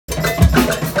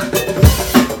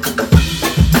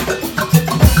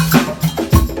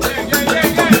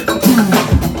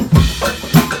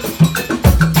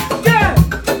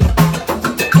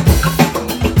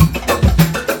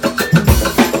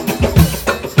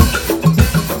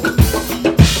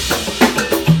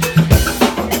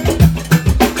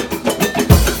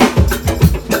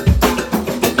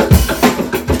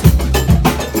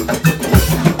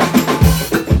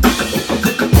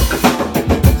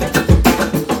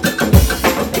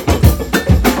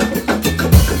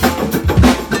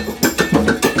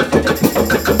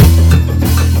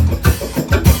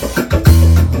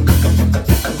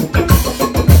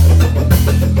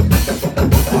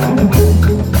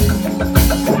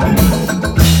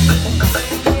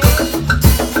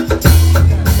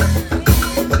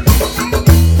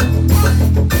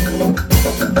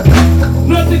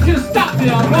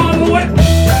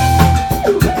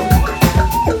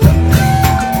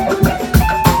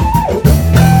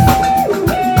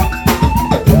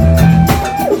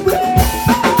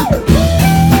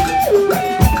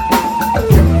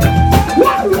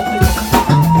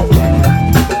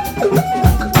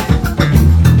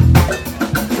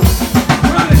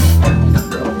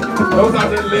Those out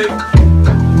there live.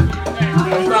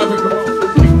 Stop it, come on.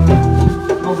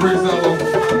 Don't bring solo.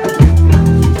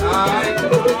 Alright.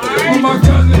 For my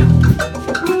cousin,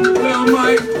 Lil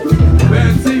Mike,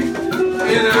 Batiste,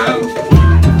 in the house.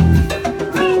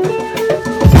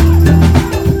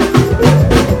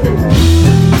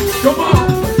 Come on.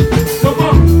 Come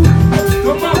on.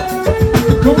 Come on.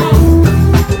 Come on.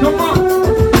 Come on.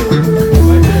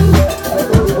 Like that.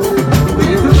 We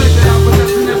used to make that out, but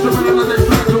that's an instrumental that they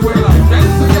try to wear like.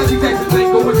 That's the jazzy Texas ain't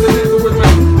coincidence with me.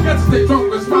 You gotta stay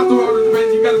drunk and smile through all the band,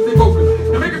 you gotta stay focused.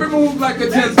 And make every move like a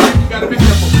jazz band, you gotta be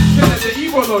careful. Then at the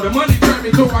evil or the money grab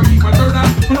me, so I keep my third eye.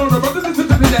 And all the brothers listen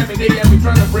to the damn, they got me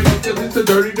trying to break it, cause it's a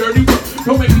dirty, dirty work.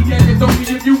 Don't make me yak and don't me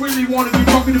if you really wanna be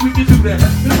talking, then we can do that.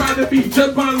 And if I the beat,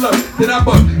 just my love, then I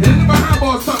bust. And if my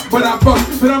eyeballs suck, but I fuck.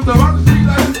 But I'm the on the street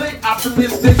like to stay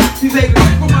optimistic. These haters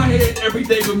take for my head every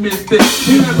day but miss this.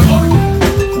 You know the only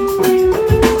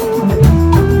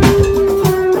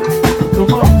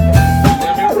come on.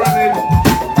 Let me run it.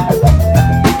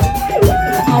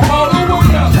 I'm all the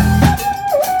way up.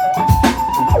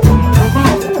 Come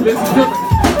on, listen to me.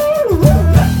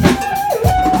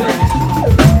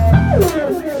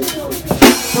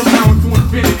 From now to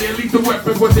infinity, at least the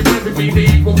weapon what they meant to be. They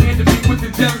ain't gon' end to me with the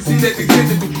jealousy that they send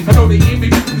to me. I know they envy me,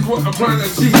 this is what I'm trying to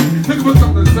achieve. Looking for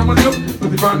something to someone else, but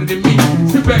they found it in me.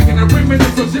 Sit back and I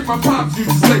reminisce some shit my pops used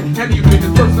to say. How do you play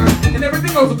this first time? And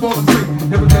everything goes up on the street.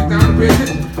 Never take time to pay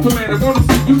attention. So man, I wanna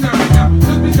see you down right now.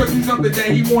 Just because you something that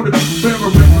he wanted to forever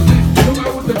represent. No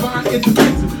matter what divine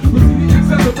intervention. We see the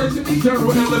acceleration,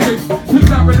 eternal elevation. You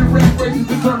stop at the race, races,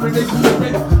 determination,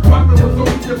 defense. Poppin' was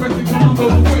always the best thing to lose all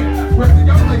the way. Pressing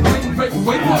y'all like Satan, fake,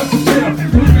 wait for us to fail.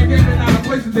 We've been getting out of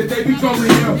places that they be going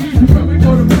hell. You feel me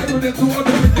for the play with it to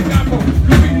other things they got more.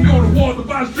 You mean you on the walls of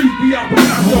our streets, be out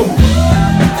Picasso.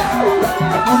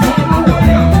 I'm all the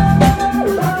way up.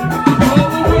 I'm all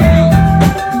the way up.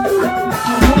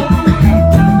 I'm all the way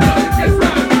up. Nothing can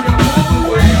stop me, I'm all the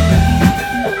way up.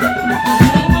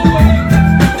 I'm all the way up.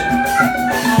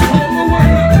 I'm all the way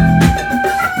up.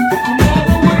 I'm all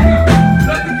the way up.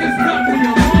 Nothing can stop me,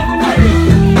 I'm all the way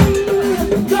up.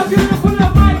 Y'all get up on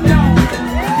that mic now.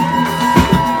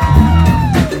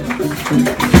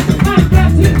 Mike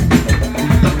Batiste.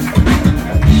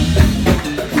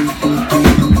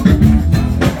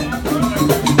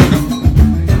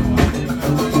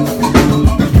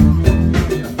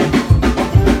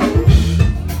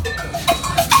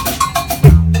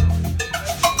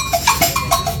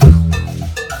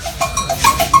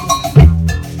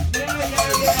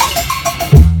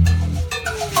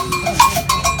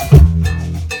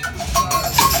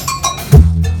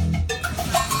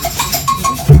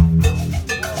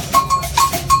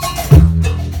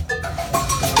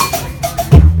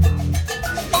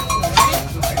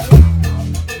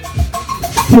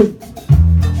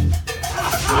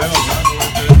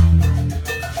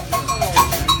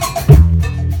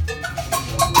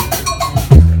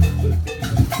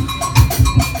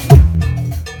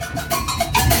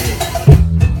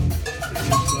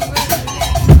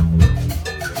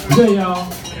 Hey y'all.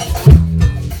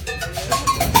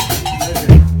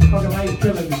 Fucking lights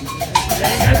killing me.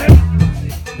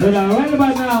 But right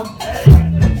about now,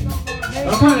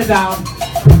 I'll turn it down.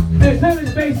 Hey, turn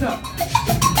his face up.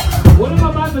 What am I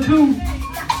about to do?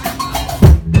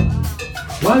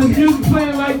 While the music's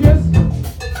playing like this,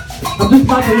 I'm just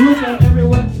about to look at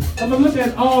everyone. I'm gonna look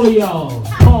at all of y'all.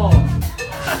 All.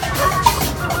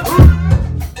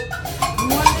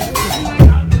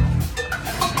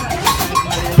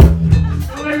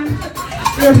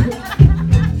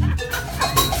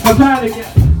 I'm trying to get.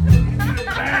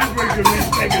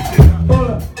 Hold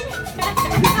up.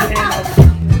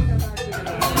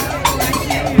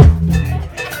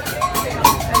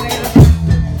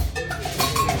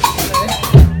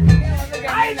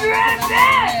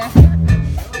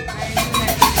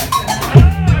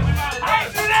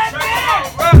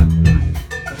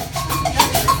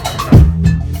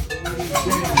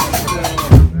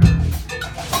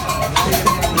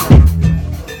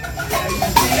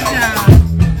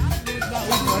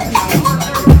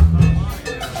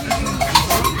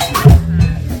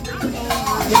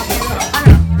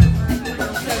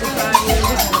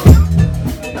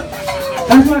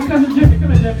 That's my cousin Jimmy.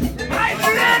 Come here, Jimmy.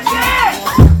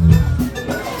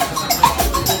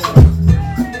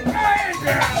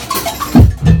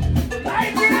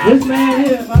 This man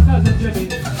here, my cousin Jimmy.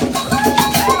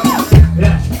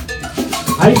 Yeah.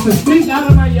 I used to sneak out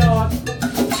of my yard,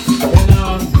 and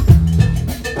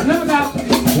I never got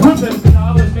whipping. I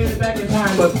always made it back in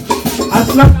time, but I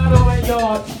snuck out of my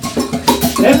yard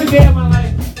every day of my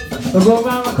life to go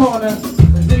around the corner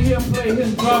and see him play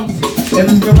his drums in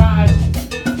his garage.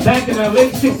 back in the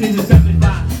late 60s and 75.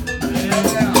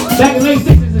 Back in the late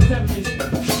 60s and 70s.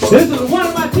 This is one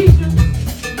of my teachers.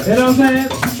 You know what I'm saying?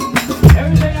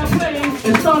 Everything I play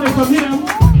is starting from him.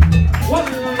 What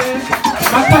is it?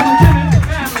 My cousin Jimmy,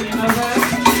 family, you know what I'm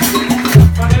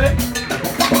saying?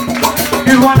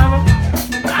 Here's one of them.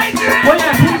 Oh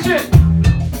yeah, cool shit.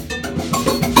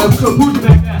 That's cool booty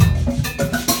back there.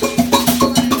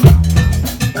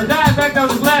 The guy back there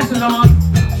with his glasses on.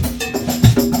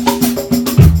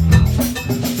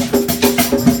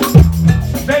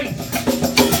 Bass.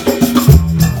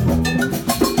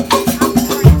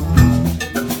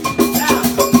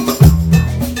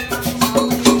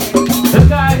 This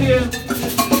guy here,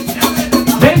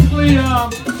 basically,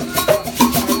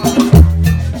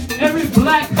 every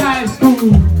black high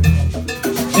school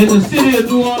in the city of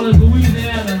New Orleans,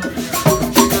 Louisiana,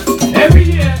 every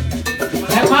year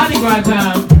at Mardi Gras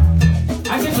time,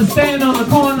 I get to stand on the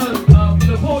corner of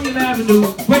Napoleon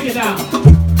Avenue, break it down.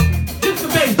 Just the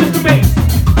bass, just the bass.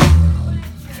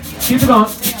 Keep it on.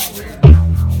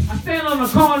 I stand on the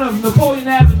corner of Napoleon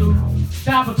Avenue,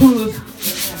 down for Tulips,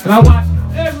 and I watch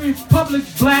every public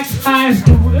black high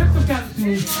school, every kind of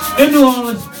school in New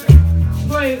Orleans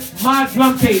play my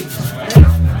drum tapes.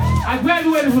 I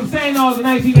graduated from St. Aug's in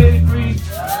 1983.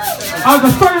 I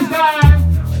was the first guy,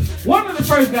 one of the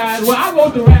first guys, well, I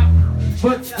wrote the rap,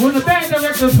 but when the band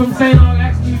directors from St. Aug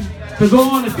asked me to go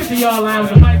on the 50-yard line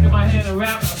with the mic in my hand and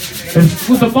rap, and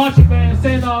with the marching band,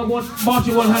 St. Aug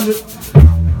Marching 100,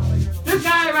 this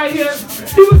guy right here,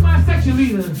 he was my section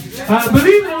leader.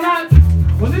 Believe it or not,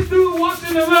 when this dude walked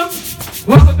in the room,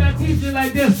 Russell Batiste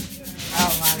like this.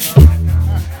 Oh my Lord.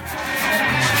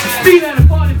 Feet at a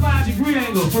 45-degree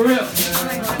angle, for real.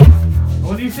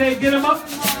 When he said get him up,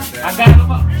 I got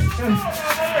him up.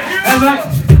 That's right.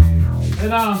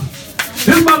 And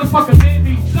this motherfucker made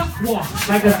me duck walk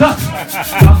like a duck.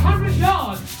 100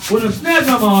 yards with a snare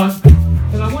drum on.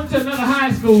 And I went to another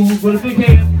high school with a big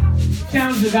head,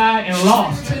 challenged the guy and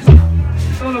lost.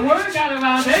 So the word got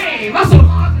around, hey, Russell,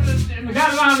 and it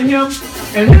got around to him,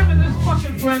 and him and this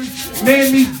fucking friend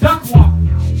made me duck walk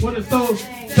with it. So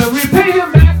to repay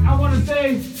him back, I want to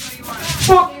say,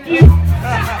 fuck you.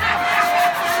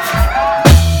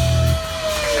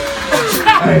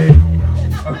 Hey,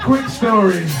 a quick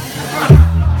story,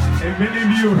 and many of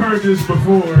you have heard this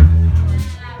before.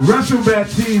 Russell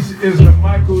Batiste is the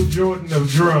Michael Jordan of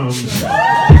drums.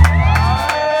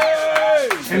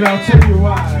 And I'll tell you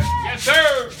why. Yes,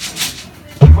 sir.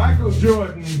 Michael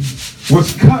Jordan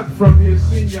was cut from his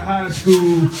senior high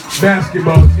school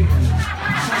basketball team.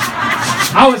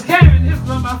 I was carrying his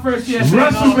drum my first year.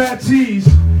 Russell Batiste,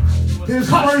 his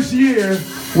first year,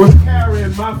 was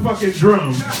carrying my fucking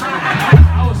drum.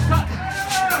 I was cut.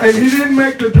 And he didn't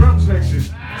make the drum section.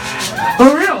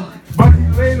 For real? But he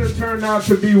later turned out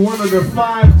to be one of the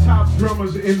 5 top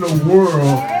drummers in the world.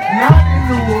 Not in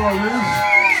New Orleans,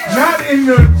 not in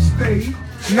the state,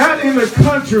 not in the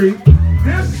country.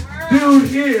 This dude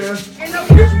here is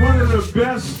one of the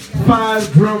best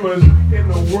 5 drummers in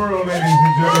the world, ladies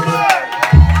and gentlemen.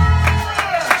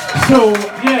 So,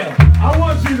 yeah, I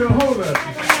want you to hold up.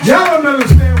 Y'all don't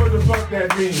understand what the fuck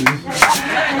that means.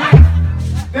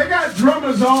 They got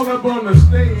drummers all up on the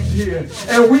stage here,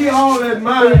 and we all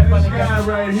admire this guy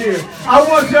right here. I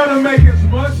want y'all to make as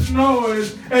much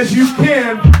noise as you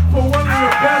can for one of the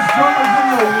best drummers in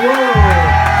the world.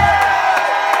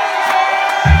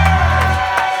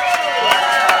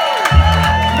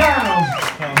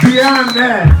 Beyond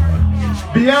that,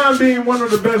 beyond being one of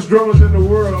the best drummers in the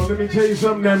world, let me tell you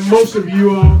something that most of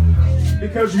you all,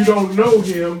 because you don't know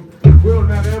him, will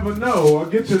not ever know or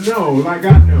get to know like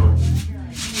I know.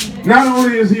 Not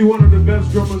only is he one of the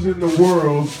best drummers in the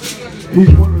world,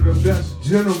 he's one of the best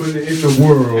gentlemen in the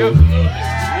world.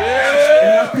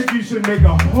 And I think you should make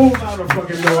a whole lot of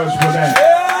fucking noise for that.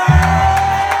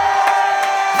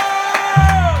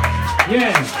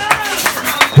 Yeah.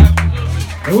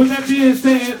 And with that being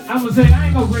said, I'm going to say, I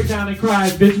ain't going to break down and cry,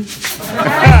 bitches.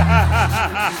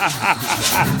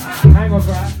 I ain't going to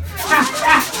cry.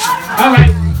 All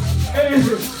right.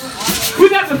 We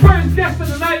got the first guest of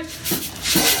the night.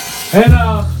 And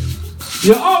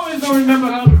you're always going to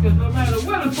remember her because no matter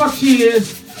where the fuck she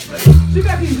is, she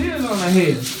got these ears on her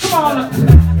head. Come on up.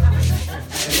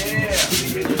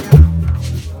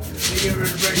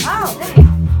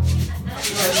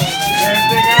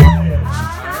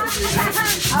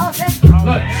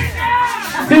 Look.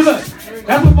 See, look.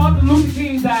 That's what Martin Luther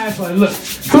King died for. Look. As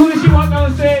soon as she walked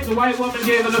on the stage, the white woman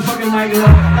gave her the fucking mic.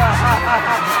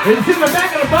 And she's in the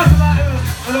back of the bus.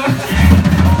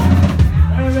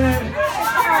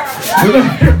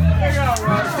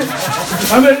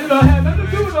 I mean, it don't have nothing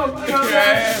to do with them.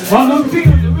 Martin Luther King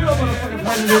was the real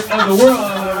of the world.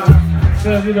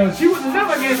 Because, you know, she would have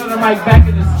never gave her the mic back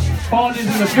in the 40s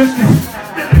and the 50s.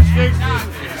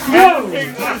 No!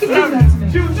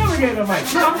 She was never gave her a mic.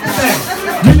 No, I'm just saying.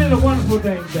 You did a wonderful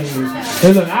thing, baby.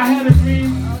 Hey, look, I had a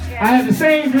dream. I had the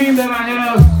same dream that I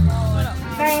have.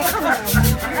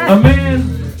 A man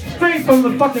straight from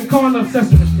the fucking corner of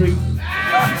Sesame Street.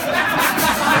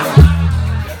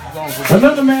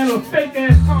 Another man with fake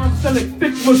ass Tom Selleck,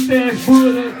 thick mustache,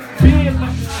 Buddha, beard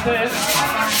like that.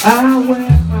 I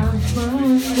wear my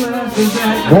sunglasses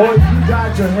at Boy, you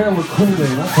dyed your hair with Kool-Aid.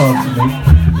 Don't talk to me.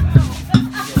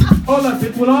 Hold up,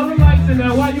 bitch. With all the lights in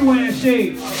there, why you wearing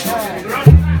shades?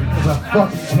 Because I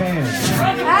fucking can.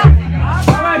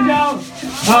 All right, y'all.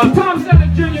 Tom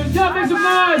Selleck Jr. Y'all make some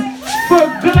noise for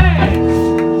Glad.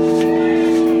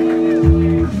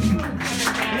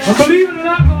 Believe it or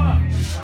not,